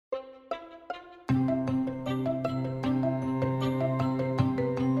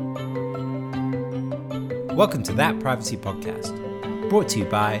Welcome to That Privacy Podcast, brought to you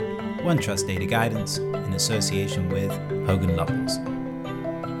by OneTrust Data Guidance in association with Hogan Lovells.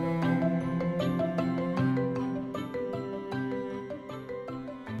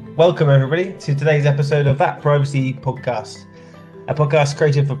 Welcome everybody to today's episode of That Privacy Podcast, a podcast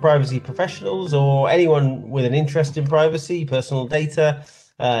created for privacy professionals or anyone with an interest in privacy, personal data,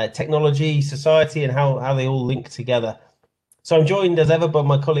 technology, society, and how they all link together. So I'm joined as ever by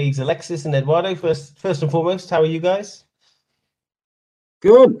my colleagues Alexis and Eduardo. First and foremost, how are you guys?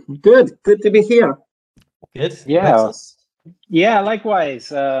 Good to be here. Good. Yeah. Alexis? Yeah, likewise.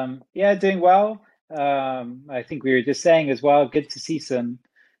 Doing well. I think we were just saying as well, good to see some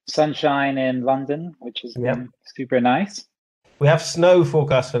sunshine in London, which has been super nice. We have snow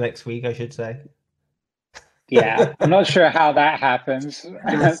forecast for next week, I should say. Yeah, I'm not sure how that happens,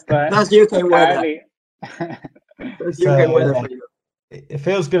 but that's UK weather. It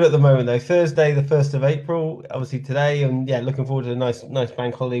feels good at the moment though. Thursday, the 1st of April, obviously today, and looking forward to a nice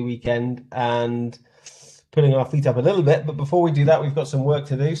bank holiday weekend and putting our feet up a little bit. But before we do that, we've got some work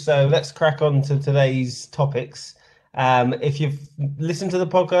to do. So let's crack on to today's topics. If you've listened to the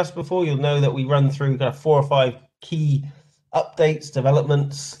podcast before, you'll know that we run through kind of 4 or 5 key updates,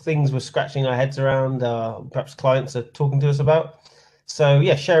 developments, things we're scratching our heads around, perhaps clients are talking to us about. So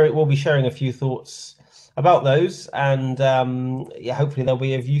we'll be sharing a few thoughts about those, and hopefully they'll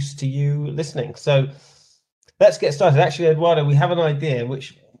be of use to you listening. So let's get started. Actually, Eduardo, we have an idea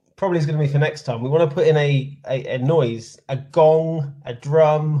which probably is going to be for next time. We want to put in a noise, a gong, a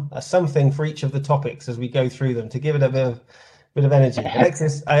drum, a something for each of the topics as we go through them to give it a bit of energy.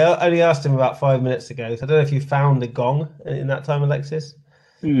 Alexis, I only asked him about 5 minutes ago, so I don't know if you found a gong in that time, Alexis.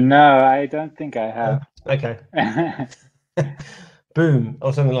 No, I don't think I have. Okay. Boom,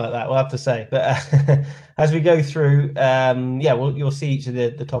 or something like that, we'll have to say. But as we go through, you'll see each of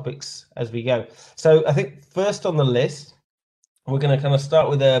the topics as we go. So I think first on the list, we're going to kind of start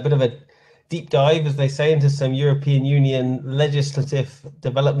with a bit of a deep dive, as they say, into some European Union legislative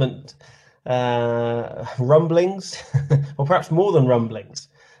development rumblings, or perhaps more than rumblings.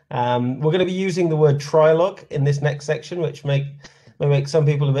 We're going to be using the word trilogue in this next section, which may make some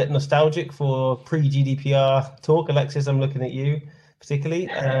people a bit nostalgic for pre-GDPR talk. Alexis, I'm looking at you particularly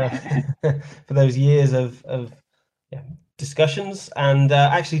for those years of discussions and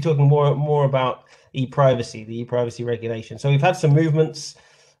actually talking more about e-privacy, the e-privacy regulation. So we've had some movements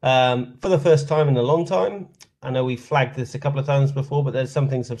for the first time in a long time. I know we flagged this a couple of times before, but there's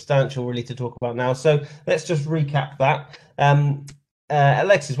something substantial really to talk about now. So let's just recap that.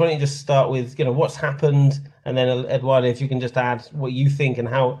 Alexis, why don't you just start with what's happened, and then Eduardo, if you can just add what you think and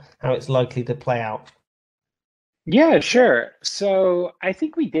how it's likely to play out. Yeah, sure. So I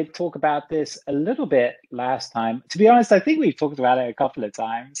think we did talk about this a little bit last time. To be honest, I think we've talked about it a couple of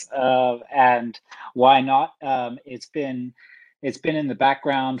times, and why not? It's been in the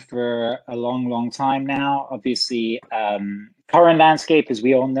background for a long time now. Obviously, current landscape, as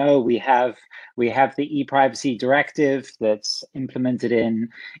we all know, we have the e-privacy directive that's implemented in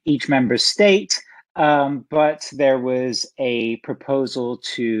each member state. But there was a proposal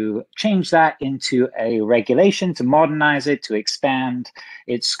to change that into a regulation, to modernize it, to expand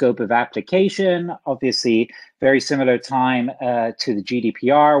its scope of application. Obviously, very similar time to the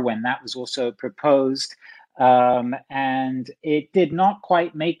GDPR when that was also proposed. And it did not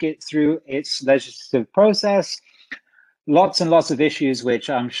quite make it through its legislative process. Lots and lots of issues, which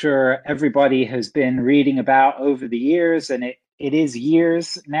I'm sure everybody has been reading about over the years, and it is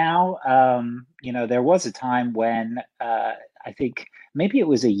years now. There was a time when I think maybe it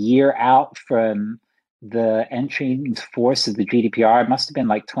was a year out from the entry into force of the GDPR. It must have been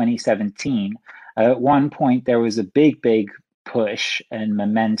like 2017. At one point, there was a big push and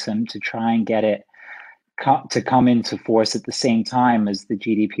momentum to try and get it to come into force at the same time as the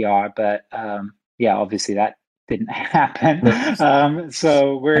GDPR. But obviously that didn't happen.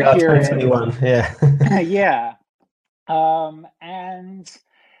 So we're here. 2021, yeah. And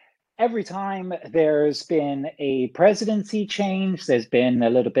every time there's been a presidency change, there's been a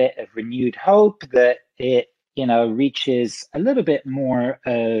little bit of renewed hope that it, reaches a little bit more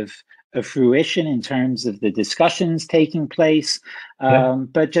of a fruition in terms of the discussions taking place,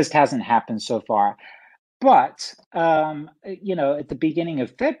 but just hasn't happened so far. But, at the beginning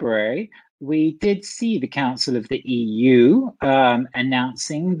of February, we did see the Council of the EU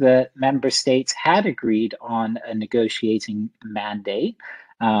announcing that member states had agreed on a negotiating mandate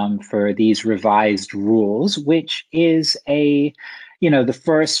for these revised rules, which is the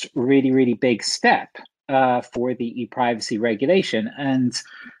first really big step for the e-privacy regulation. And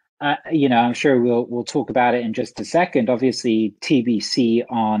I'm sure we'll talk about it in just a second. Obviously, TBC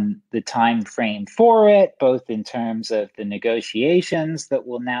on the time frame for it, both in terms of the negotiations that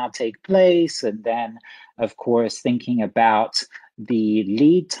will now take place, and then, of course, thinking about the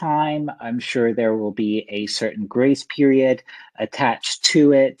lead time. I'm sure there will be a certain grace period attached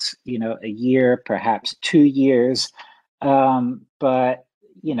to it, a year, perhaps 2 years. But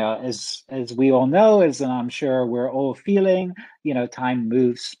as we all know, as I'm sure we're all feeling, time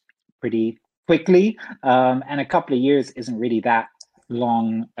moves pretty quickly, and a couple of years isn't really that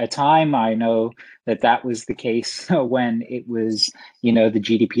long a time. I know that was the case when it was, the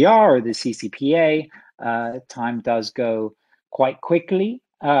GDPR or the CCPA. Time does go quite quickly.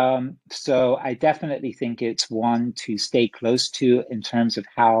 So I definitely think it's one to stay close to in terms of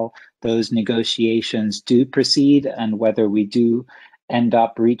how those negotiations do proceed and whether we do end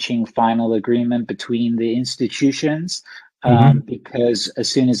up reaching final agreement between the institutions. Because as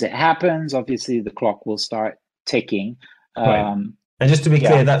soon as it happens, obviously the clock will start ticking. Right. And just to be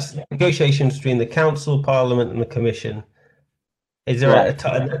clear, that's negotiations between the Council, Parliament, and the Commission. Is there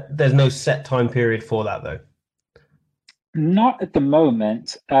there's no set time period for that, though? Not at the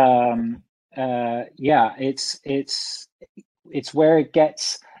moment. It's where it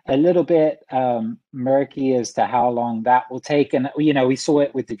gets a little bit murky as to how long that will take. And, we saw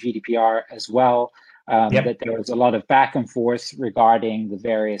it with the GDPR as well, that there was a lot of back and forth regarding the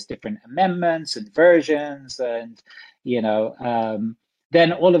various different amendments and versions. And,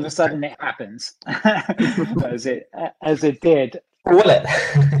 then all of a sudden it happens as it did. Will it?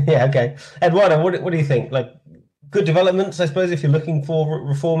 Yeah, okay. Eduardo, what do you think? Like, good developments, I suppose, if you're looking for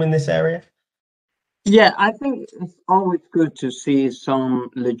reform in this area? Yeah, I think it's always good to see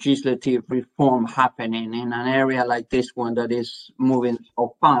some legislative reform happening in an area like this one that is moving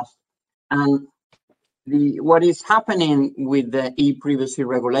so fast. And what is happening with the e-privacy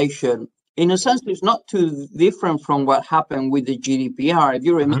regulation, in a sense, is not too different from what happened with the GDPR. If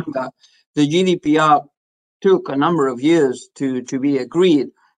you remember, the GDPR took a number of years to be agreed.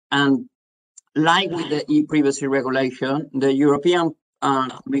 And like with the e-privacy regulation, the European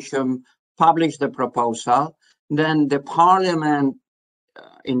Commission published the proposal. Then the Parliament,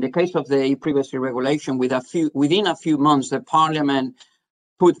 in the case of the e-privacy regulation, within a few months, the Parliament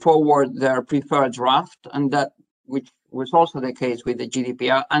put forward their preferred draft, and that which was also the case with the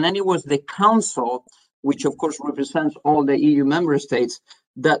GDPR. And then it was the Council, which of course represents all the EU member states,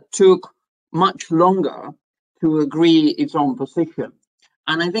 that took much longer to agree its own position.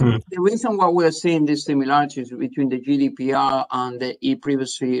 And I think the reason why we're seeing these similarities between the GDPR and the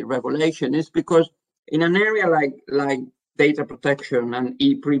e-privacy regulation is because in an area like data protection and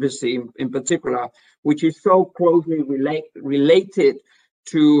e-privacy in particular, which is so closely related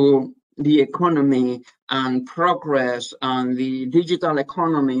to the economy and progress and the digital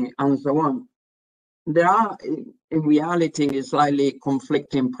economy and so on, there are in reality slightly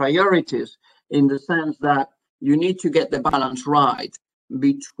conflicting priorities, in the sense that you need to get the balance right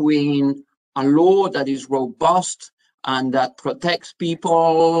between a law that is robust and that protects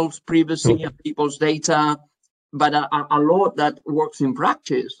people's privacy and people's data, but a law that works in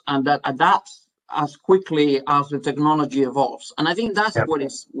practice and that adapts as quickly as the technology evolves. And I think that's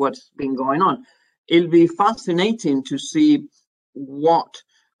what's been going on. It'll be fascinating to see what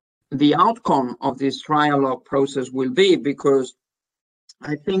the outcome of this trialogue process will be, because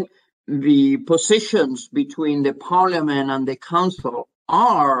I think the positions between the Parliament and the Council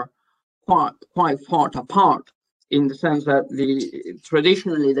are quite far apart, in the sense that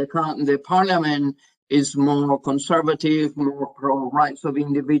traditionally the Parliament is more conservative, more pro rights of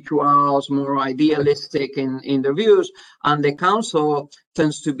individuals, more idealistic in their views, and the Council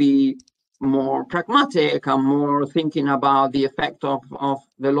tends to be more pragmatic and more thinking about the effect of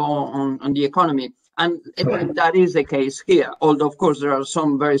the law on the economy. And that is the case here, although of course there are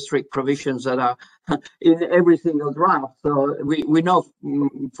some very strict provisions that are in every single draft. So we know,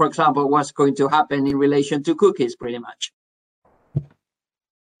 for example, what's going to happen in relation to cookies, pretty much.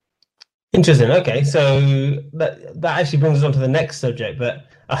 Interesting. Okay, so that actually brings us on to the next subject, but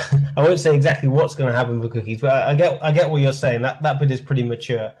I won't say exactly what's going to happen with cookies. But I get what you're saying. That bit is pretty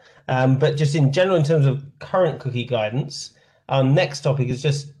mature. But just in general, in terms of current cookie guidance, our next topic is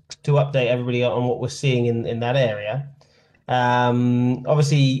just to update everybody on what we're seeing in that area.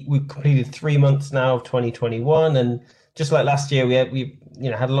 Obviously, we've completed 3 months now of 2021, and just like last year, we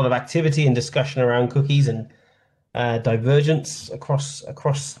had a lot of activity and discussion around cookies and divergence across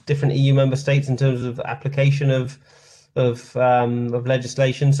different EU member states in terms of application of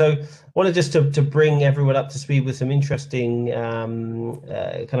legislation. So I wanted just to bring everyone up to speed with some interesting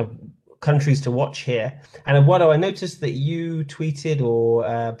kind of countries to watch here. And Eduardo, I noticed that you tweeted or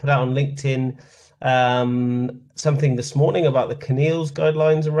put out on LinkedIn something this morning about the CNILS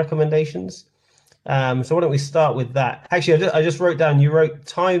guidelines and recommendations. So why don't we start with that? Actually, I just wrote down, you wrote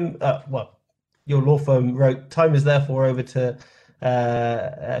time, your law firm wrote, time is therefore over to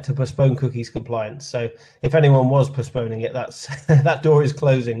postpone cookies compliance. So if anyone was postponing it, that's that door is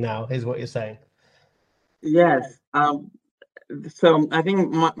closing now, is what you're saying. Yes. So I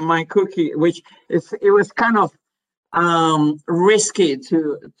think my cookie, which it was kind of risky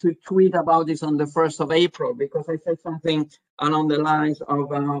to tweet about this on the 1st of April, because I said something along the lines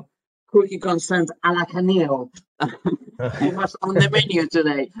of cookie consent a la CNIL. It was on the menu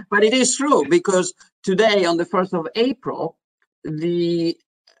today, but it is true, because today on the 1st of April, the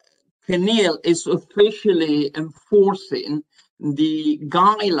CNIL is officially enforcing the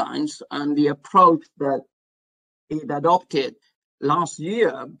guidelines and the approach that it adopted last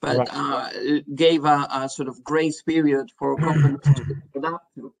year, but gave a sort of grace period for companies to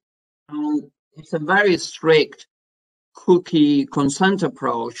adapt to. And it's a very strict cookie consent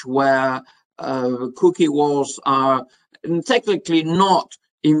approach, where cookie walls are technically not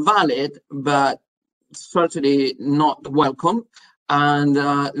invalid, but certainly not welcome. And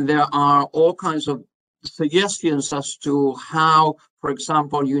there are all kinds of suggestions as to how, for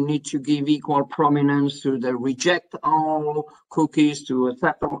example, you need to give equal prominence to the reject all cookies, to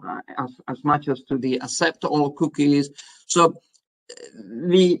accept all, as much as to the accept all cookies. So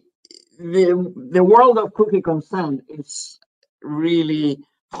the world of cookie consent is really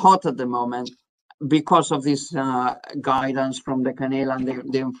hot at the moment because of this guidance from the CNIL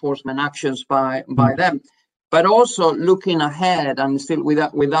and the enforcement actions by them. But also looking ahead, and still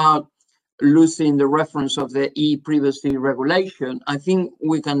without losing the reference of the e-privacy regulation, I think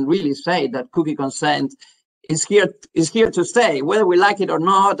we can really say that cookie consent is here to stay, whether we like it or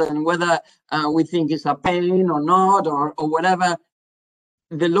not, and whether we think it's a pain or not, or whatever.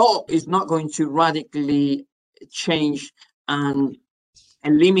 The law is not going to radically change and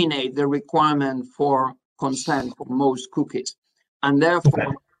eliminate the requirement for consent for most cookies, and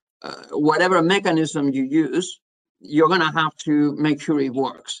therefore, whatever mechanism you use, you're going to have to make sure it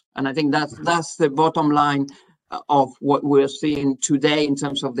works. And I think that's the bottom line of what we're seeing today in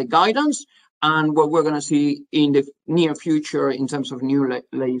terms of the guidance, and what we're going to see in the near future in terms of new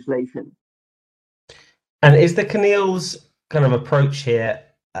legislation. And is the CNIL's kind of approach here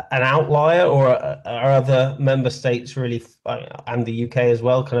an outlier, or are other member states really, and the UK as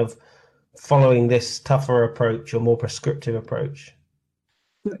well, kind of following this tougher approach or more prescriptive approach?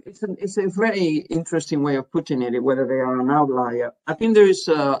 It's a very interesting way of putting it, whether they are an outlier. I think there's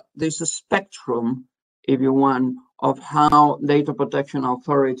a spectrum, if you want, of how data protection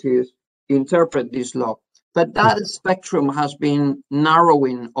authorities interpret this law. But that spectrum has been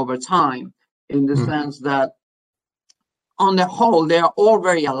narrowing over time, in the sense that on the whole, they are all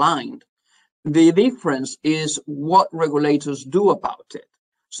very aligned. The difference is what regulators do about it.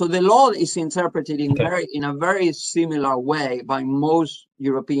 So the law is interpreted in a very similar way by most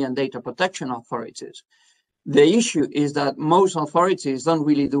European data protection authorities. The issue is that most authorities don't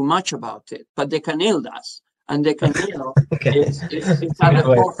really do much about it, but the CNIL does. And the CNIL is at the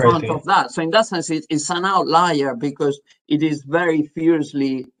forefront of that. So in that sense, it's an outlier, because it is very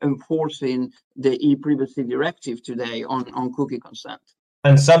fiercely enforcing the e-privacy directive today on cookie consent.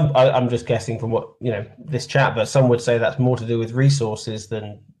 And some, I'm just guessing from what, this chat, but some would say that's more to do with resources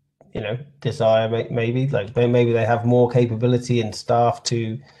than, desire, maybe. Like maybe they have more capability and staff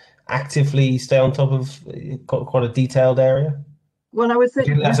to actively stay on top of quite a detailed area. Well, I would say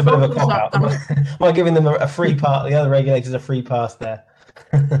that's a bit of a cop-out. Am I giving them a free pass, the other regulators a free pass there?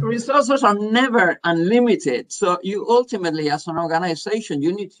 Resources are never unlimited. So you ultimately, as an organization,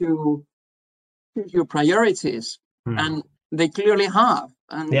 you need to choose your priorities. And they clearly have,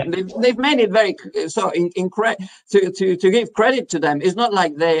 and they've made it very so. To give credit to them, it's not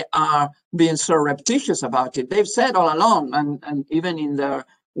like they are being surreptitious about it. They've said all along, and even in their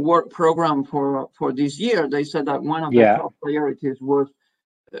work program for this year, they said that one of their top priorities was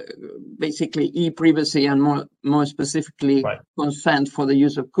basically e-privacy, and more specifically consent for the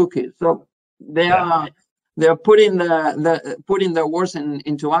use of cookies. So they are putting their words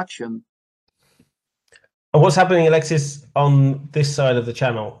into action. And what's happening, Alexis, on this side of the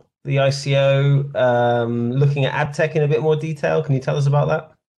channel? The ICO looking at ad tech in a bit more detail. Can you tell us about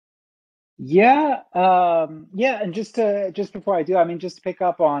that? Yeah, and just before I do, I mean, just to pick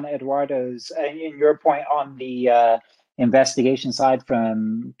up on Eduardo's and your point on the investigation side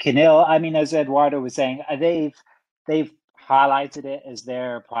from CNIL. I mean, as Eduardo was saying, they've highlighted it as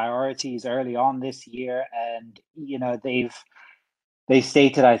their priorities early on this year, and they've they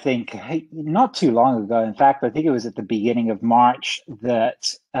stated, I think, not too long ago, in fact, I think it was at the beginning of March, that,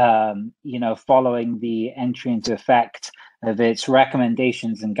 following the entry into effect of its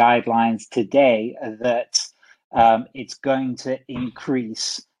recommendations and guidelines today, that it's going to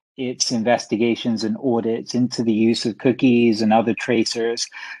increase its investigations and audits into the use of cookies and other tracers.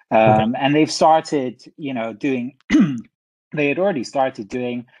 And they've started, doing, they had already started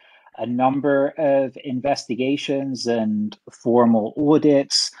doing a number of investigations and formal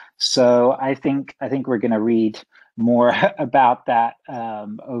audits. So I think we're going to read more about that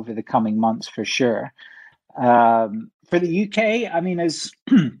over the coming months for sure. For the UK, I mean, as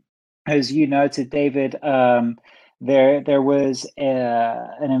you noted, David, there was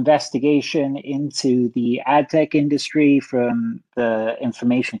an investigation into the ad tech industry from the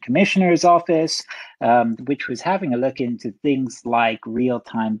Information Commissioner's Office, which was having a look into things like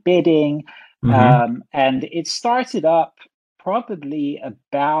real-time bidding. And it started up probably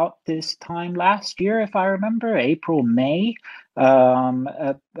about this time last year, if I remember, April, May.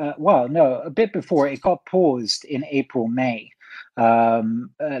 Well, no, a bit before. It got paused in April, May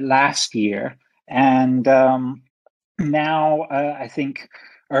last year. And now, I think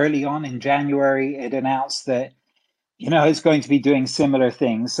early on in January, it announced that, it's going to be doing similar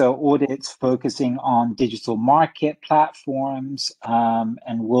things. So audits focusing on digital market platforms, and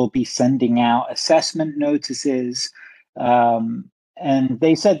will be sending out assessment notices. And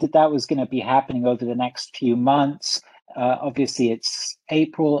they said that was going to be happening over the next few months. Obviously, it's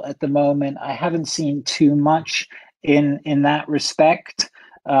April at the moment. I haven't seen too much in that respect.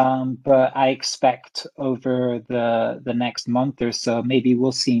 But I expect over the next month or so, maybe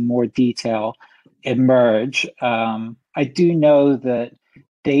we'll see more detail emerge. I do know that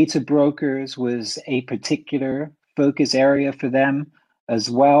data brokers was a particular focus area for them as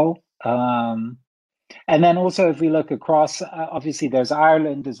well. And then also, if we look across, obviously there's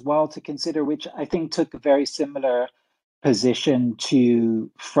Ireland as well to consider, which I think took a very similar position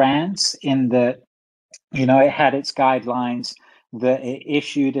to France in that, it had its guidelines that it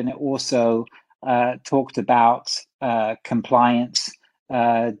issued, and it also talked about compliance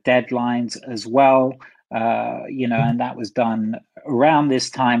deadlines as well. And that was done around this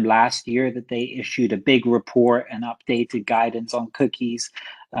time last year, that they issued a big report and updated guidance on cookies,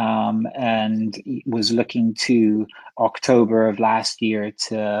 and was looking to October of last year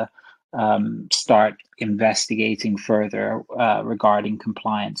to start investigating further regarding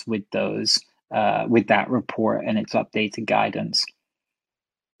compliance with those. With that report and its updated guidance.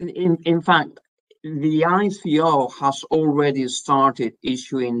 In fact, the ICO has already started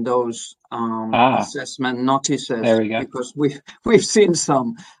issuing those assessment notices. There we go. Because we've seen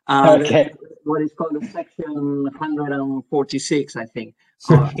some. Okay. What is called a section 146, I think.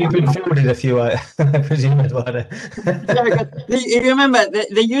 You've been forwarded a few, I presume, Eduardo. You remember,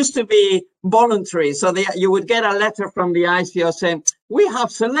 they used to be voluntary, so you would get a letter from the ICO saying, "We have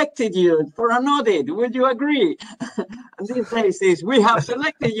selected you for an audit. Would you agree?" And these days is, "We have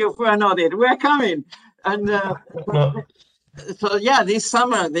selected you for an audit. We're coming." And so, yeah, this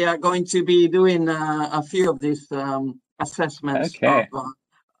summer they are going to be doing a few of these assessments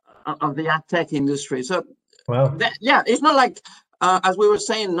of the ad tech industry. So, wow. It's not like. As we were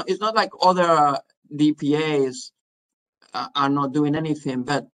saying, it's not like other DPAs are not doing anything,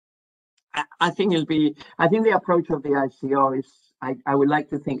 but I think the approach of the ICO is, I would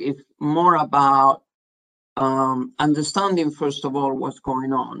like to think, it's more about understanding, first of all, what's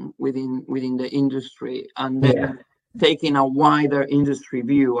going on within the industry, and then taking a wider industry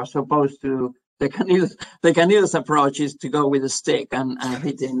view, as opposed to the Canidus approach is to go with a stick and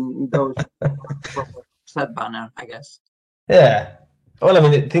hitting those set banner, I guess. Yeah. Well, I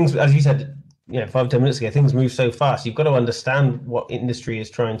mean, things, as you said, 5-10 minutes ago, things move so fast. You've got to understand what industry is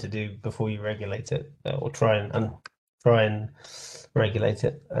trying to do before you regulate it, or try and regulate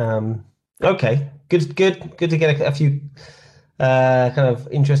it. Okay, good to get a few kind of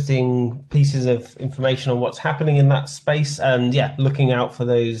interesting pieces of information on what's happening in that space, and looking out for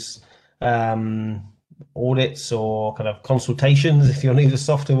those audits or kind of consultations, if you want to use a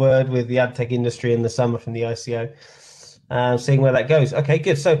softer word, with the ad tech industry in the summer from the ICO. Seeing where that goes. Okay,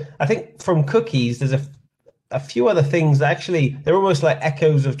 good. So I think from cookies, there's a few other things that actually, they're almost like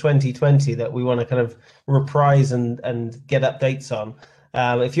echoes of 2020 that we want to kind of reprise and get updates on.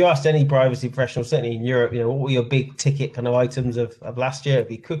 If you asked any privacy professional, certainly in Europe, what were your big ticket kind of items of last year? It'd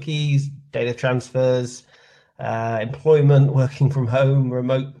be cookies, data transfers, employment, working from home,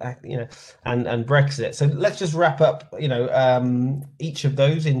 remote, and Brexit. So let's just wrap up, each of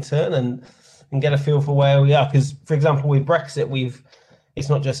those in turn and get a feel for where we are. Because, for example, with Brexit, we've it's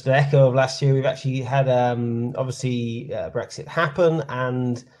not just an echo of last year. We've actually had obviously Brexit happen,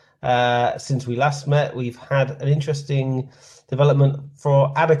 and since we last met, we've had an interesting development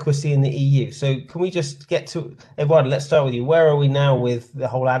for adequacy in the EU. So can we just get to, Eduardo, let's start with you. Where are we now with the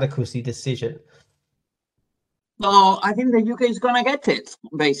whole adequacy decision? So I think the UK is going to get it,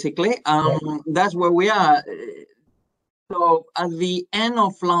 basically. That's where we are. So at the end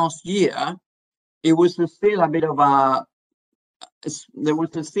of last year, it was still a bit of there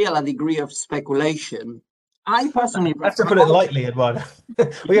was still a degree of speculation. I personally have to put it lightly, Eduardo.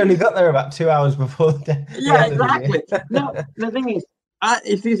 We only got there about 2 hours before yeah, exactly. No, the thing is,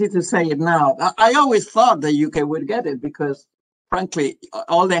 it's easy to say it now. I always thought the UK would get it because, frankly,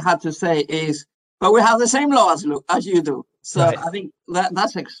 all they had to say is, but we have the same law as you do. So right. I think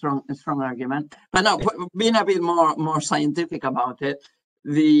that's a strong argument. But no, being a bit more scientific about it,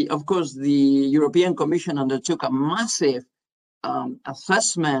 of course, the European Commission undertook a massive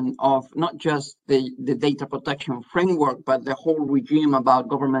assessment of not just the data protection framework, but the whole regime about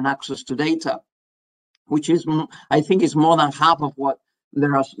government access to data, which is, I think, is more than half of what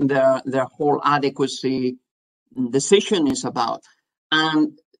their whole adequacy decision is about.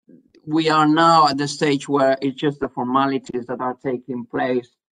 And we are now at the stage where it's just the formalities that are taking place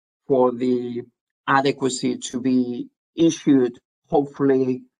for the adequacy to be issued,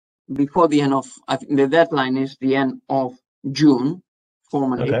 hopefully before the end of, I think the deadline is the end of June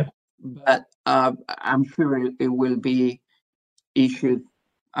formally, okay. But I'm sure it will be issued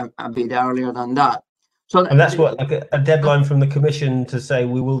a bit earlier than that. So, and that's what, like a deadline from the Commission to say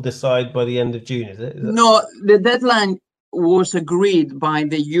we will decide by the end of June, is it? No, the deadline was agreed by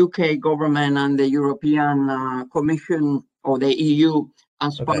the UK government and the European Commission or the EU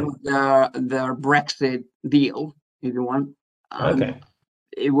as part of their Brexit deal, if you want. Okay.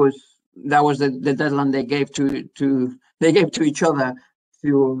 That was the deadline they gave to each other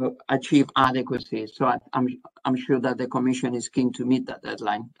to achieve adequacy. So I'm sure that the Commission is keen to meet that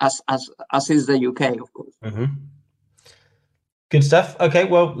deadline, as is the UK, of course. Mm-hmm. Good stuff. Okay,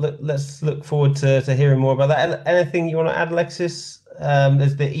 well, let's look forward to hearing more about that. Anything you want to add, Alexis?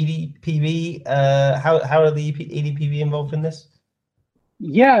 There's the EDPB. How are the EDPB involved in this?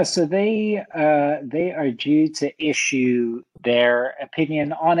 Yeah, so they are due to issue their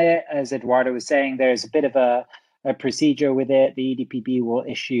opinion on it. As Eduardo was saying, there's a bit of a procedure with it. The EDPB will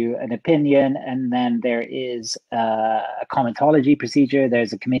issue an opinion, and then there is a comitology procedure.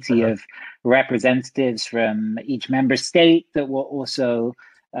 There's a committee of representatives from each member state that will also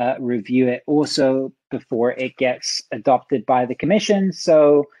review it also before it gets adopted by the Commission.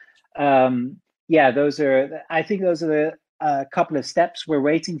 So yeah, I think those are the couple of steps we're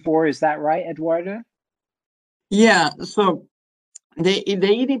waiting for. Is that right, Eduardo? Yeah, so the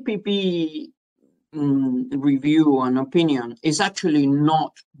EDPB review and opinion is actually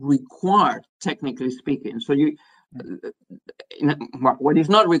not required, technically speaking. So what is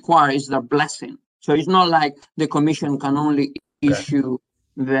not required is their blessing. So it's not like the Commission can only issue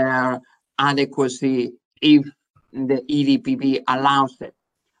their adequacy if the EDPB allows it.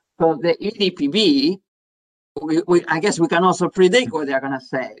 So the EDPB, I guess we can also predict what they're going to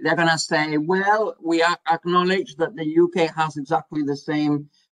say. They're going to say, well, we acknowledge that the UK has exactly the same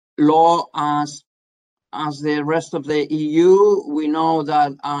law as the rest of the EU. We know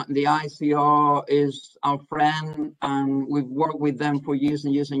that the ICO is our friend, and we've worked with them for years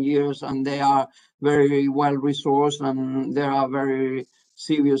and years and years, and they are very well resourced, and they are very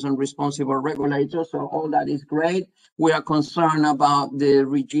serious and responsible regulators. So all that is great. We are concerned about the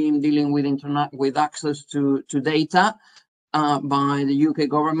regime dealing with access to data by the UK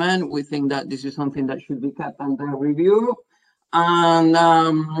government. We think that this is something that should be kept under review. And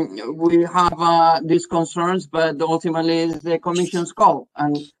we have these concerns, but ultimately it's the Commission's call.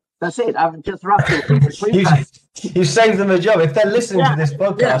 And that's it. I've just wrapped it. You saved them a job. If they're listening to this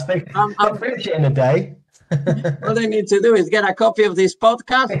podcast, they'll finish it in a day. All they need to do is get a copy of this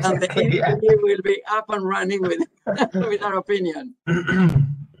podcast, and the EDPB will be up and running with our opinion.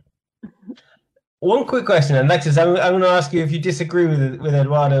 One quick question, and Alexis, I'm going to ask you if you disagree with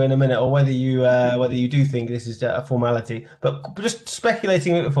Eduardo in a minute, or whether you do think this is a formality. But just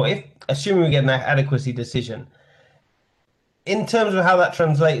speculating a bit before, assuming we get an adequacy decision, in terms of how that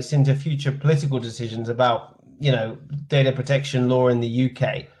translates into future political decisions about data protection law in the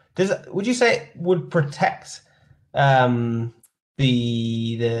UK, would you say it would protect the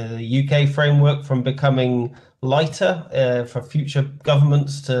UK framework from becoming lighter for future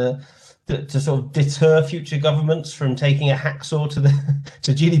governments to sort of deter future governments from taking a hacksaw to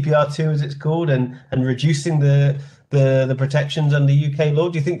GDPR2, as it's called, and reducing the protections under UK law?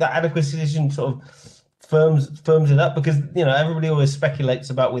 Do you think that adequacy decision sort of firms it up? Because, you know, everybody always speculates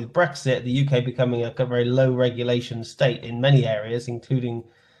about, with Brexit, the UK becoming a very low regulation state in many areas, including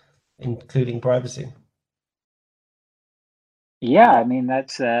privacy. Yeah, I mean,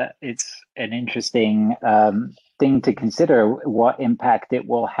 that's it's an interesting thing to consider, what impact it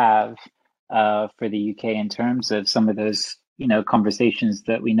will have for the UK in terms of some of those, you know, conversations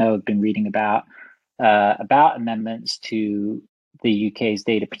that we know have been reading about amendments to the UK's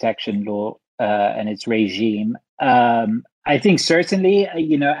data protection law and its regime. I think certainly,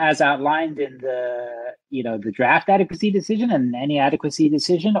 you know, as outlined in the draft adequacy decision and any adequacy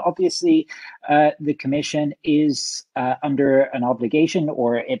decision, obviously the Commission is under an obligation,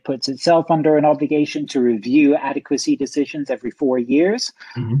 or it puts itself under an obligation, to review adequacy decisions every 4 years.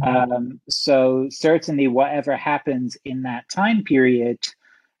 So certainly whatever happens in that time period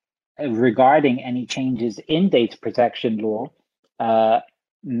regarding any changes in data protection law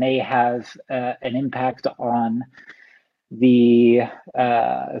may have an impact on the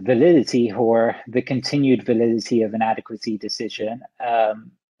validity or the continued validity of an adequacy decision. I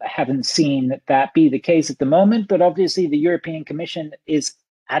haven't seen that be the case at the moment, but obviously the European Commission is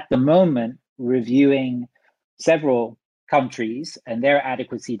at the moment reviewing several countries and their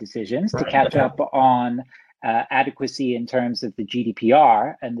adequacy decisions to catch up on adequacy in terms of the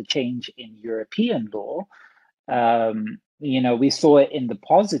GDPR and the change in European law. You know, we saw it in the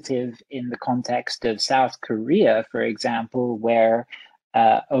positive in the context of South Korea, for example, where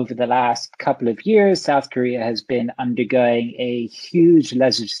over the last couple of years, South Korea has been undergoing a huge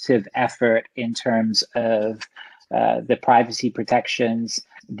legislative effort in terms of the privacy protections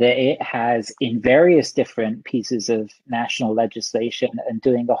that it has in various different pieces of national legislation, and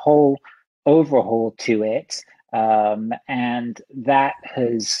doing a whole overhaul to it. And that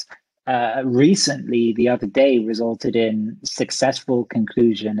has recently, the other day, resulted in successful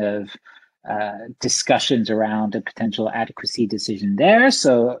conclusion of discussions around a potential adequacy decision there.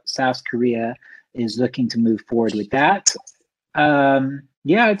 So South Korea is looking to move forward with that.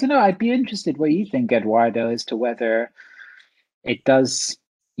 Yeah, I don't know. I'd be interested what you think, Eduardo, as to whether it does,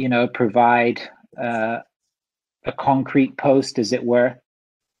 you know, provide a concrete post, as it were.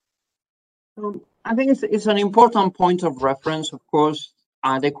 I think it's an important point of reference, of course,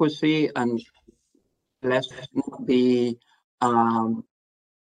 adequacy, and let's be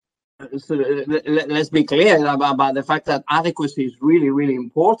let's be clear about the fact that adequacy is really, really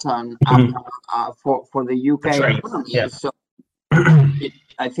important for the UK economy. Yeah. So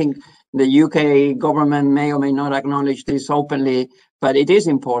I think the UK government may or may not acknowledge this openly, but it is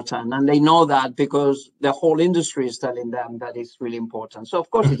important, and they know that because the whole industry is telling them that it's really important. So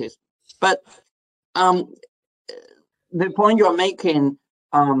of course it is. But the point you're making,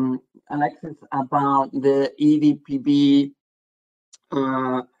 Alexis, about the EDPB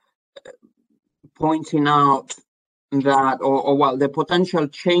pointing out that, or well, the potential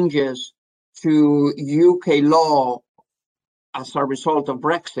changes to UK law as a result of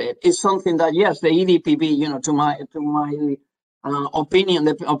Brexit is something that, yes, the EDPB, you know, to my opinion,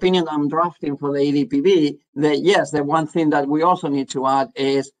 the opinion I'm drafting for the EDPB, that yes, the one thing that we also need to add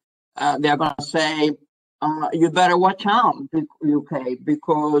is they're going to say, you better watch out, UK,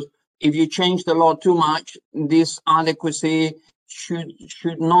 because if you change the law too much, this adequacy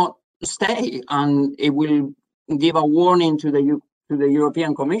should not stay, and it will give a warning to the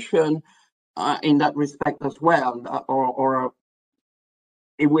European Commission in that respect as well, or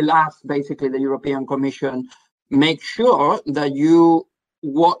it will ask basically the European Commission, make sure that you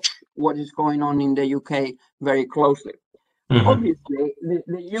watch what is going on in the UK very closely. Obviously,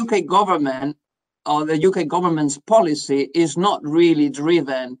 the UK government, or the UK government's policy, is not really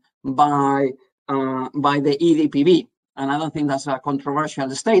driven by the EDPB, and I don't think that's a controversial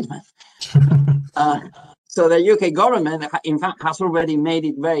statement. So the UK government, in fact, has already made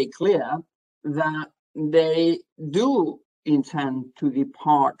it very clear that they do intend to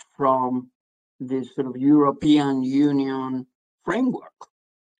depart from this sort of European Union framework.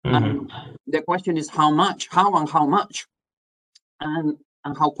 And the question is how much, and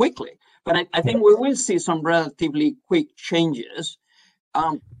how quickly. But I think we will see some relatively quick changes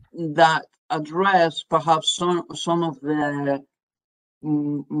that address perhaps some of the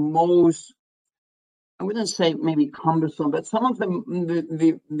most, I wouldn't say maybe cumbersome, but some of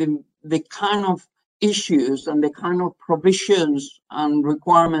the kind of issues and the kind of provisions and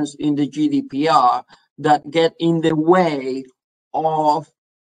requirements in the GDPR that get in the way of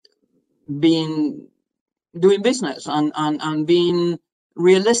doing business and being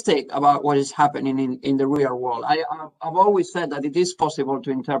realistic about what is happening in the real world. I've always said that it is possible to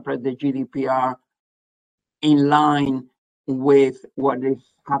interpret the GDPR in line with what is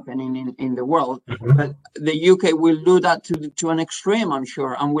happening in the world. But the UK will do that to an extreme, I'm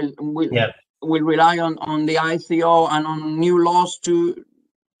sure, and will rely on the ICO and on new laws to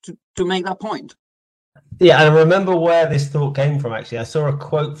make that point. Yeah, and I remember where this thought came from, actually. I saw a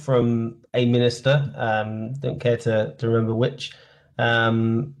quote from a minister, don't care to remember which,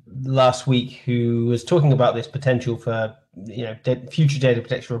 last week, who was talking about this potential for, future data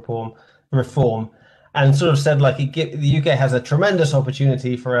protection reform, and sort of said, like, the UK has a tremendous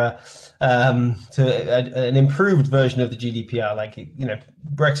opportunity for an improved version of the GDPR. Like,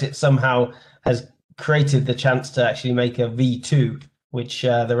 Brexit somehow has created the chance to actually make a V2, which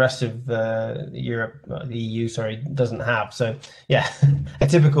the rest of Europe, the EU, doesn't have. So yeah, a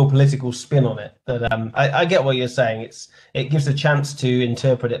typical political spin on it. But I get what you're saying. It gives a chance to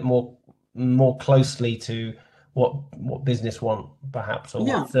interpret it more closely to what business want, perhaps, or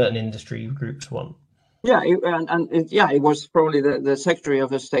what certain industry groups want. Yeah, it was probably the Secretary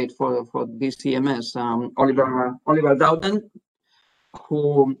of State for DCMS, Oliver Dowden,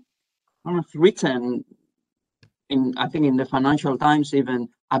 who has written I think in the Financial Times even,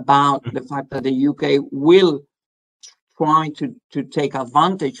 about the fact that the UK will try to take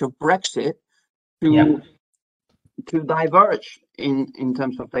advantage of Brexit to diverge in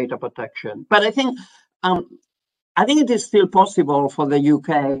terms of data protection. But I think it is still possible for the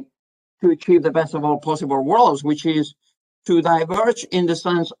UK to achieve the best of all possible worlds, which is to diverge in the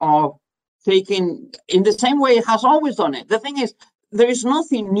sense of taking, in the same way it has always done it. The thing is, there is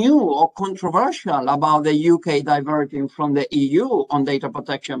nothing new or controversial about the UK diverging from the EU on data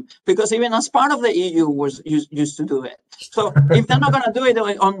protection, because even as part of the EU was used to do it. So if they're not going to do it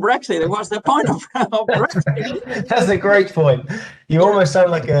on Brexit, what's the point of Brexit? That's a great point. You almost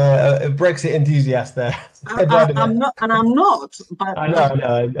sound like a Brexit enthusiast there. I'm not. But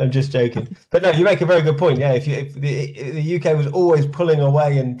no, I'm just joking. But no, you make a very good point. Yeah, if the UK was always pulling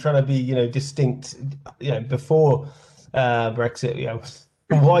away and trying to be, distinct, before Brexit,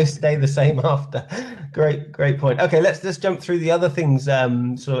 why stay the same after? Great point. Okay, let's just jump through the other things,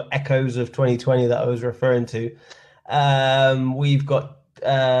 sort of echoes of 2020 that I was referring to. We've got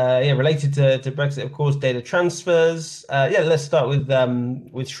related to Brexit, of course, data transfers. Let's start with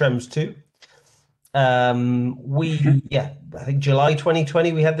Schrems 2. I think July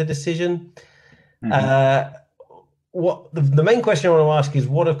 2020 we had the decision. What the main question I want to ask is,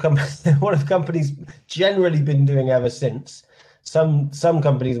 what have companies generally been doing ever since? Some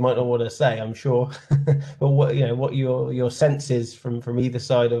companies might not want to say, I'm sure, but what your sense is from either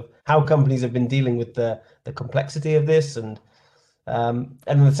side of how companies have been dealing with the complexity of this, and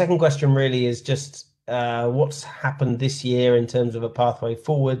the second question really is just what's happened this year in terms of a pathway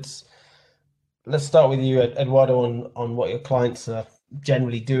forwards. Let's start with you, Eduardo, on what your clients are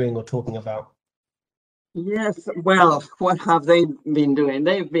generally doing or talking about. Yes, well, what have they been doing?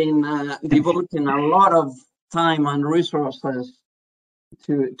 They've been devoting a lot of time and resources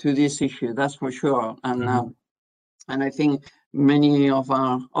to this issue, that's for sure. And I think many of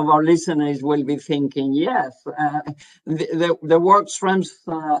our listeners will be thinking, yes, the word Schrems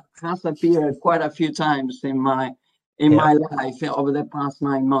has appeared quite a few times in my life over the past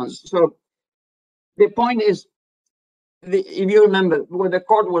 9 months. So the point is, if you remember, what the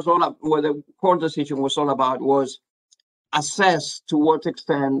court decision was all about was assess to what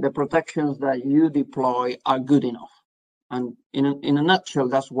extent the protections that you deploy are good enough. And in a nutshell,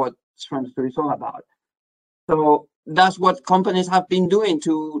 that's what Schrems 2 is all about. So that's what companies have been doing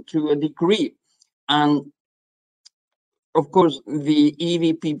to a degree. And of course, the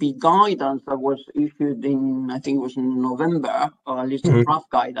EVPP guidance that was issued in, I think it was in November, or at least the draft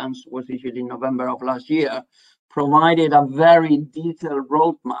guidance was issued in November of last year, provided a very detailed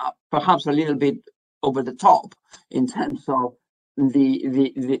roadmap, perhaps a little bit over the top in terms of the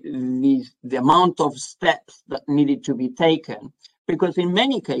amount of steps that needed to be taken. Because in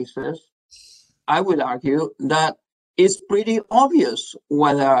many cases, I would argue that it's pretty obvious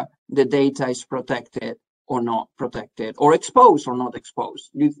whether the data is protected or not protected, or exposed or not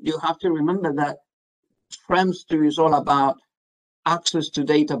exposed. You have to remember that Schrems 2 is all about access to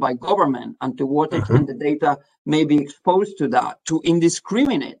data by government, and to what extent the data may be exposed to that, to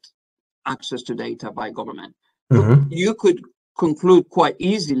indiscriminate access to data by government. You could conclude quite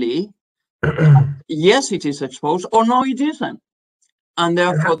easily, yes, it is exposed, or no, it isn't. And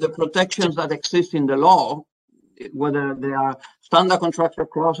therefore, the protections that exist in the law, whether they are standard contractual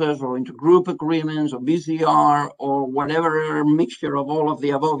clauses or intergroup agreements or BCR or whatever mixture of all of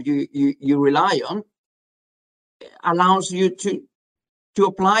the above you rely on, allows you to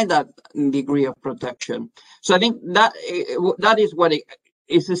apply that degree of protection. So I think that is what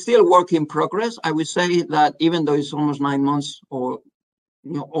it's still work in progress. I would say that even though it's almost 9 months, or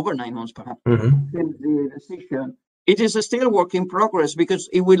over 9 months perhaps, since the decision, it is still work in progress, because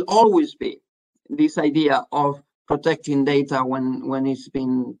it will always be this idea of protecting data when it's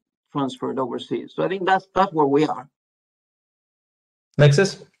been transferred overseas. So I think that's where we are.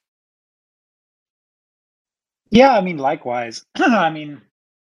 Alexis? Yeah, I mean, likewise. I mean,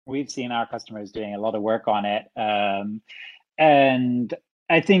 we've seen our customers doing a lot of work on it. And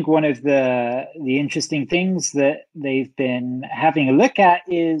I think one of the interesting things that they've been having a look at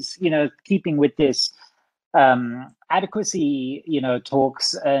is, keeping with this adequacy,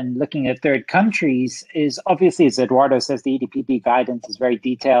 talks and looking at third countries, is obviously, as Eduardo says, the EDPB guidance is very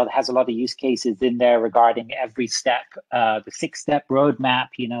detailed, has a lot of use cases in there regarding every step, the 6-step roadmap,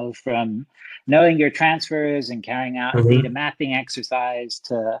 from knowing your transfers and carrying out a data mapping exercise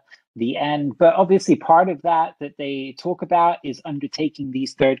to the end. But obviously part of that they talk about is undertaking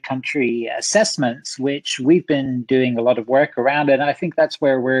these third country assessments, which we've been doing a lot of work around. And I think that's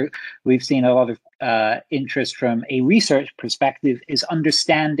where we've seen a lot of interest from a research perspective, is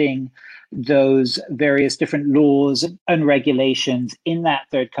understanding those various different laws and regulations in that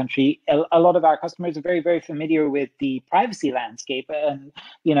third country. A lot of our customers are very, very familiar with the privacy landscape, and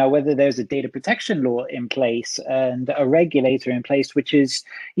whether there's a data protection law in place and a regulator in place, which is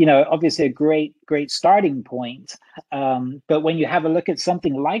obviously a great starting point. But when you have a look at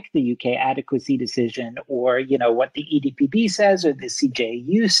something like the UK adequacy decision, or what the EDPB says or the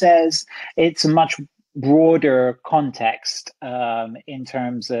CJEU says, it's a much broader context in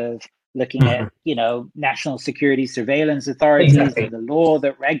terms of looking at national security surveillance authorities and the law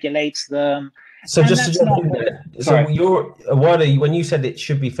that regulates them. So just to jump in there, when you said it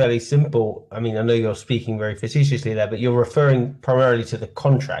should be fairly simple, I mean, I know you're speaking very facetiously there, but you're referring primarily to the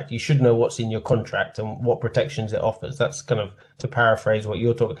contract. You should know what's in your contract and what protections it offers. That's kind of to paraphrase what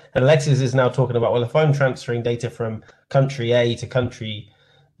you're talking. And Alexis is now talking about, well, if I'm transferring data from country A to country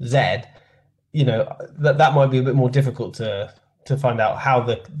Z, that might be a bit more difficult to find out how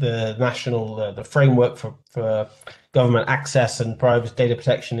the national the framework for government access and private data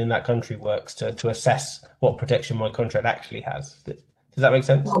protection in that country works to assess what protection my contract actually has. Does that make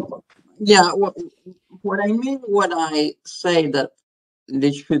sense? Yeah. What I mean when I say that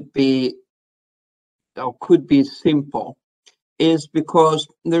this should be or could be simple is because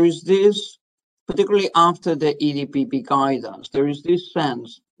there is this, particularly after the EDPB guidance, there is this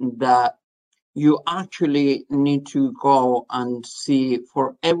sense that you actually need to go and see,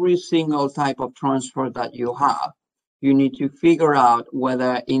 for every single type of transfer that you have, you need to figure out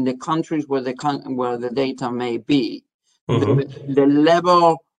whether in the countries where the data may be, the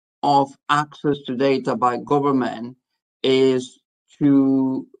level of access to data by government is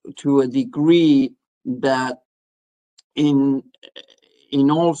to a degree that in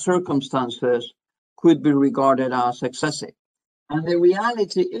all circumstances could be regarded as excessive. And the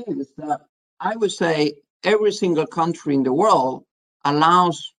reality is that I would say every single country in the world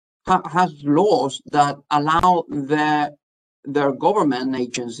has laws that allow their government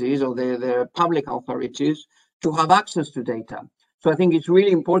agencies or their public authorities to have access to data. So I think it's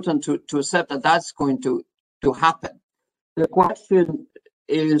really important to accept that that's going to happen. The question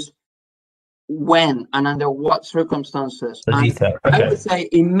is when and under what circumstances. Okay. I would say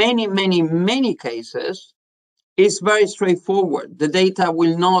in many, many, many cases, it's very straightforward. The data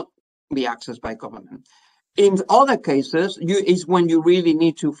will not be accessed by government. In other cases, is when you really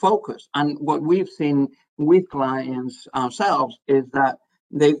need to focus. And what we've seen with clients ourselves is that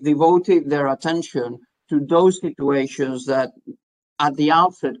they've devoted their attention to those situations that at the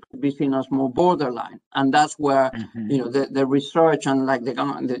outset could be seen as more borderline. And that's where, the research and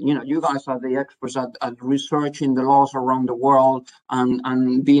you guys are the experts at researching the laws around the world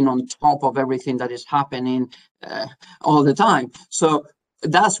and being on top of everything that is happening all the time. So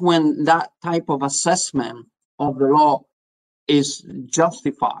that's when that type of assessment of the law is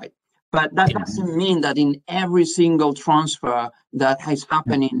justified. But that doesn't mean that in every single transfer that is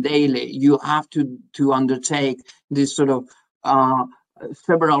happening daily, you have to undertake this sort of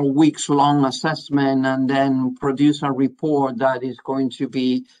several weeks long assessment and then produce a report that is going to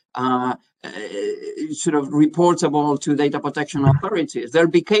be sort of reportable to data protection authorities.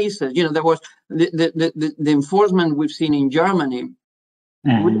 There'll be cases, there was the enforcement we've seen in Germany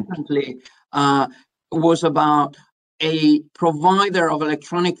recently was about a provider of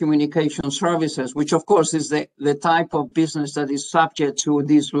electronic communication services, which of course is the type of business that is subject to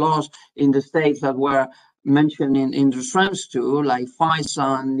these laws in the states that were mentioned in the Schrems 2, like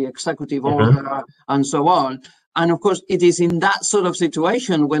FISA and the executive order and so on. And of course, it is in that sort of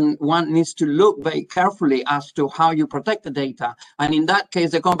situation when one needs to look very carefully as to how you protect the data. And in that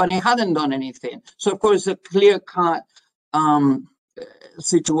case, the company hadn't done anything. So of course, a clear-cut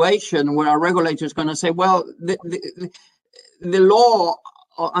situation where a regulator is going to say, well, the law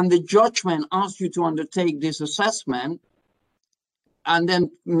and the judgment asks you to undertake this assessment and then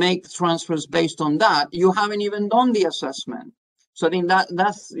make transfers based on that. You haven't even done the assessment. So I think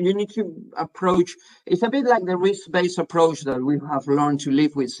that's you need to approach. It's a bit like the risk-based approach that we have learned to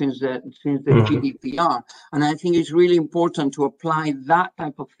live with since the GDPR, and I think it's really important to apply that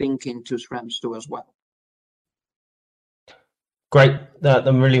type of thinking to SREMS too as well. Great, that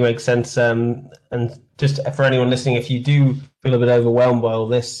really makes sense. And just for anyone listening, if you do feel a bit overwhelmed by all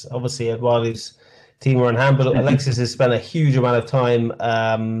this, obviously Eduardo's team are on hand, but Alexis has spent a huge amount of time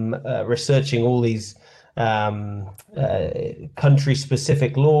researching all these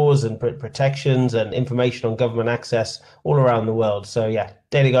country-specific laws and protections and information on government access all around the world. So yeah,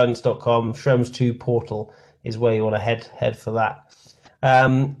 dataguidance.com, SREMS2 portal is where you want to head for that.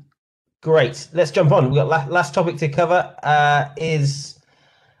 Great, let's jump on. We've got last topic to cover is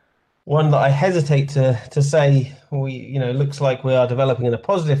one that I hesitate to say looks like we are developing in a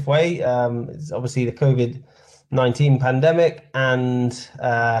positive way. It's obviously the COVID-19 pandemic and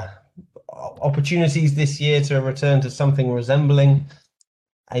opportunities this year to return to something resembling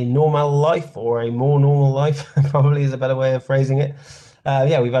a normal life, or a more normal life probably is a better way of phrasing it.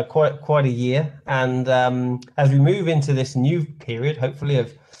 We've had quite a year, and as we move into this new period, hopefully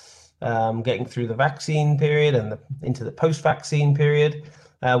of getting through the vaccine period and into the post-vaccine period,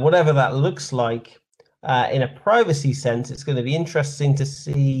 whatever that looks like, in a privacy sense, it's going to be interesting to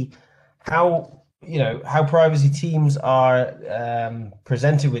see how privacy teams are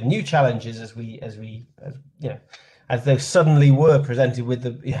presented with new challenges as they suddenly were presented with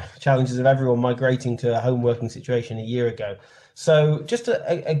the challenges of everyone migrating to a home working situation a year ago. So just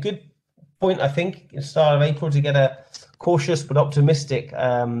a good point, I think, at the start of April, to get a cautious but optimistic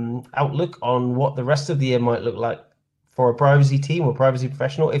outlook on what the rest of the year might look like for a privacy team or privacy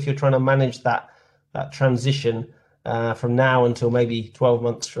professional if you're trying to manage that transition from now until maybe 12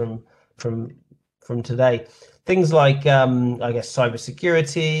 months from today. Things like I guess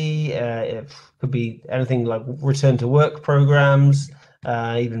cybersecurity, it could be anything like return to work programs,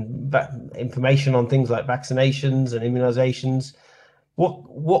 even information on things like vaccinations and immunizations.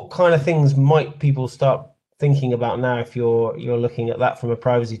 What kind of things might people start thinking about now if you're looking at that from a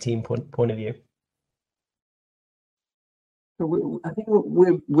privacy team point of view? So I think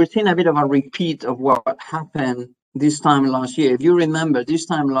we're seeing a bit of a repeat of what happened this time last year. If you remember, this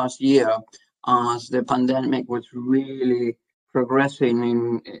time last year, as the pandemic was really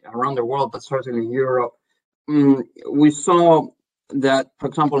progressing around the world, but certainly in Europe, we saw that, for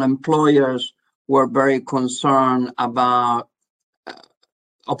example, employers were very concerned about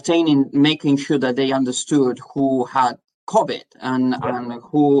making sure that they understood who had COVID and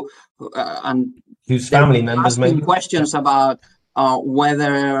whose family members, asking questions about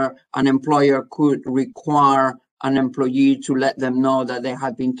whether an employer could require an employee to let them know that they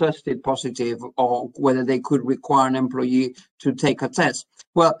had been tested positive, or whether they could require an employee to take a test.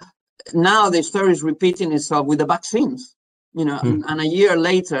 Well, now the story is repeating itself with the vaccines, and a year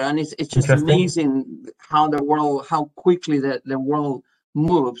later, and it's just amazing how quickly the world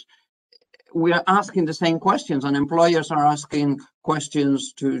moves. We are asking the same questions, and employers are asking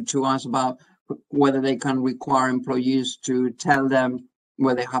questions to us about whether they can require employees to tell them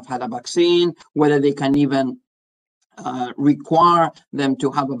whether they have had a vaccine, whether they can even require them to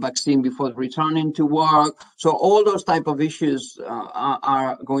have a vaccine before returning to work. So all those type of issues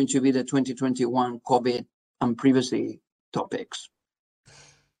are going to be the 2021 COVID and privacy topics.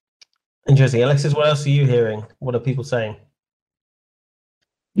 Interesting. Alexis, what else are you hearing? What are people saying?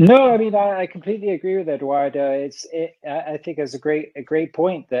 No, I mean, I completely agree with Eduardo. I think it's a great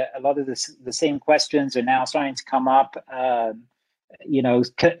point that a lot of the same questions are now starting to come up.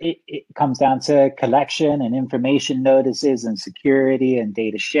 It comes down to collection and information notices and security and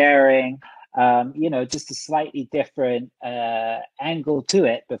data sharing. Just a slightly different angle to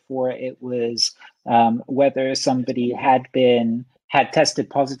it. Before it was whether somebody had tested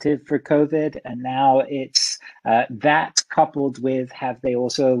positive for COVID, and now it's that coupled with have they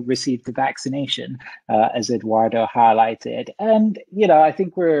also received the vaccination, as Eduardo highlighted. And I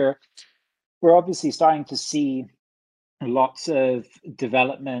think we're obviously starting to see lots of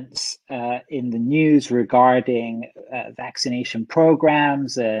developments in the news regarding vaccination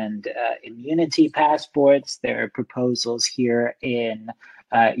programs and immunity passports. There are proposals here in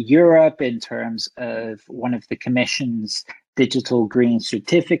Europe in terms of one of the Commission's digital green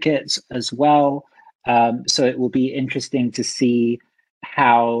certificates as well. So it will be interesting to see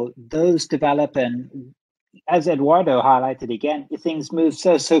how those develop. And as Eduardo highlighted again, things move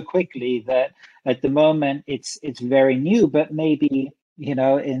so quickly that at the moment it's very new, but maybe,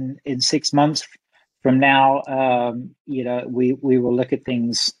 in 6 months from now, we will look at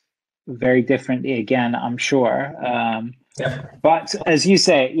things very differently again, I'm sure. But as you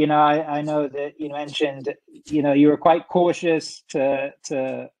say, I know that you mentioned, you were quite cautious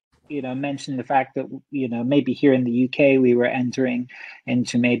to mention the fact that, maybe here in the UK, we were entering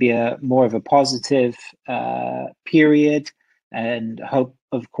into maybe a more of a positive period, and hope,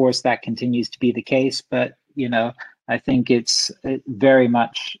 of course, that continues to be the case. But, I think it very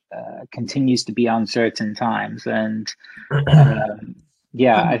much continues to be uncertain times. And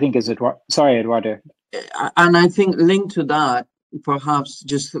I think sorry, Eduardo. And I think linked to that, perhaps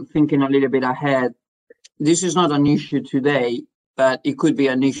just thinking a little bit ahead, this is not an issue today, but it could be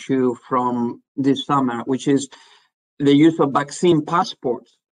an issue from this summer, which is the use of vaccine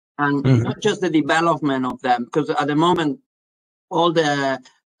passports, and not just the development of them, because at the moment, all the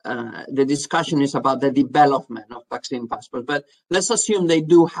discussion is about the development of vaccine passports. But let's assume they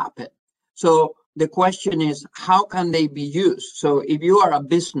do happen. So the question is, how can they be used? So if you are a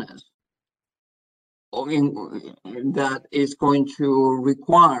business that is going to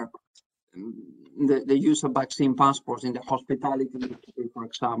require the use of vaccine passports in the hospitality industry, for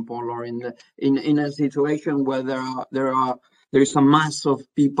example, or in a situation where there is a mass of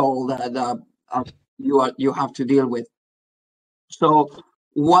people that you have to deal with. So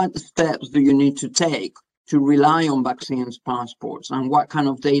what steps do you need to take to rely on vaccines passports, and what kind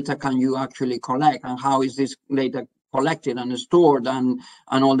of data can you actually collect, and how is this data collected and stored and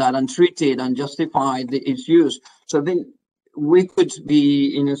all that, and treated and justified its use? So then we could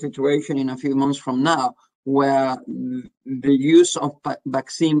be in a situation in a few months from now where the use of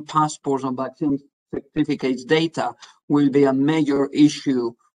vaccine passports and vaccine certificates data will be a major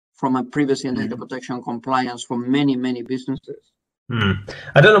issue from a privacy and data protection compliance for many, many businesses.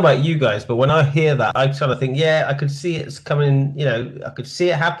 I don't know about you guys, but when I hear that, I sort of think, yeah, I could see it's coming, I could see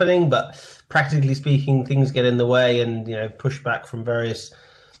it happening, but practically speaking, things get in the way, and, pushback from various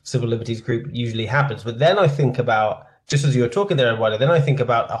civil liberties group usually happens. But then I think about, just as you were talking there, Eduardo, then I think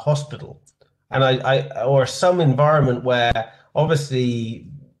about a hospital, and or some environment where obviously,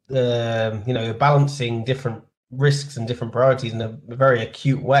 you're balancing different risks and different priorities in a very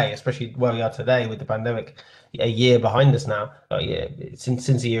acute way, especially where we are today with the pandemic, a year behind us now, since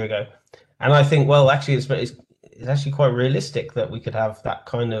a year ago. And I think, well, actually, it's actually quite realistic that we could have that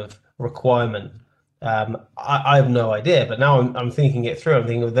kind of requirement. I have no idea, but now I'm thinking it through. I'm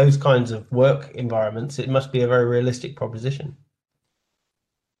thinking of those kinds of work environments. It must be a very realistic proposition.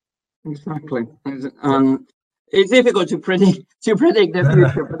 Exactly. It's difficult to predict the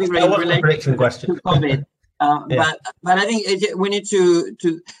future, particularly in relation to COVID. But I think we need to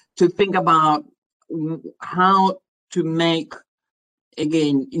think about how to make,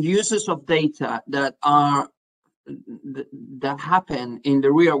 again, uses of data that happen in the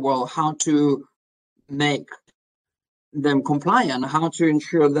real world, how to make them compliant, how to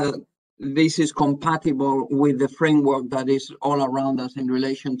ensure that this is compatible with the framework that is all around us in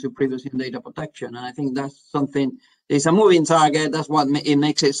relation to privacy and data protection. And I think that's something, it's a moving target. That's what it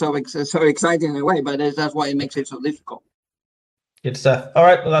makes it so exciting in a way, but that's why it makes it so difficult. Good stuff. All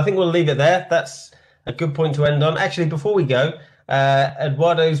right, well, I think we'll leave it there. That's a good point to end on. Actually, before we go,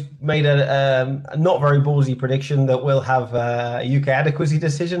 Eduardo's made a not very ballsy prediction that we'll have a UK adequacy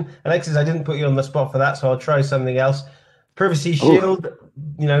decision. Alexis, I didn't put you on the spot for that, so I'll try something else. Privacy Shield,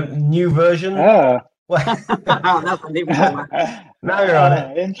 new version. That's a different one. Now you're on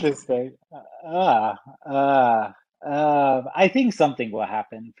it. Interesting. I think something will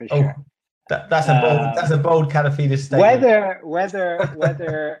happen for sure. That's a bold Katafides statement.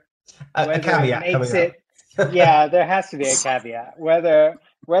 Whether a caveat it makes it, yeah, there has to be a caveat. Whether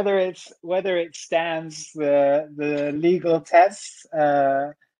it stands the legal tests,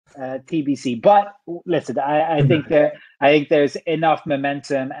 TBC. But listen, I think there's enough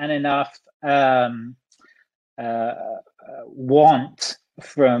momentum and enough want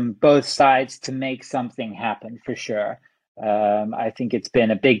from both sides to make something happen for sure. I think it's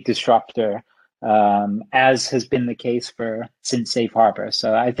been a big disruptor, as has been the case since Safe Harbor.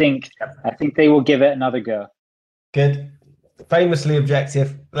 So I think they will give it another go. Good. Famously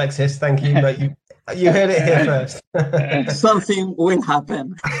objective, Alexis. Thank you, but you heard it here first. Something will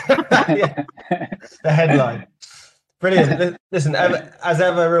happen. Yeah. The headline. Brilliant. Listen, as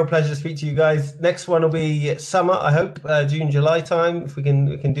ever, a real pleasure to speak to you guys. Next one will be summer, I hope, June, July time, if we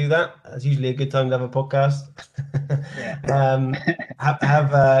can do that. It's usually a good time to have a podcast. Yeah.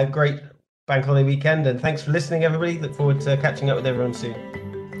 Have a great bank holiday weekend, and thanks for listening, everybody. Look forward to catching up with everyone soon.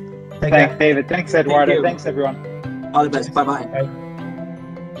 Thanks, David. Thanks, Eduardo. Thanks, everyone. All the best. Bye-bye. Bye.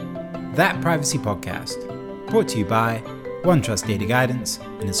 That Privacy Podcast, brought to you by OneTrust Data Guidance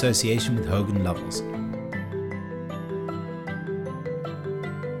in association with Hogan Lovells.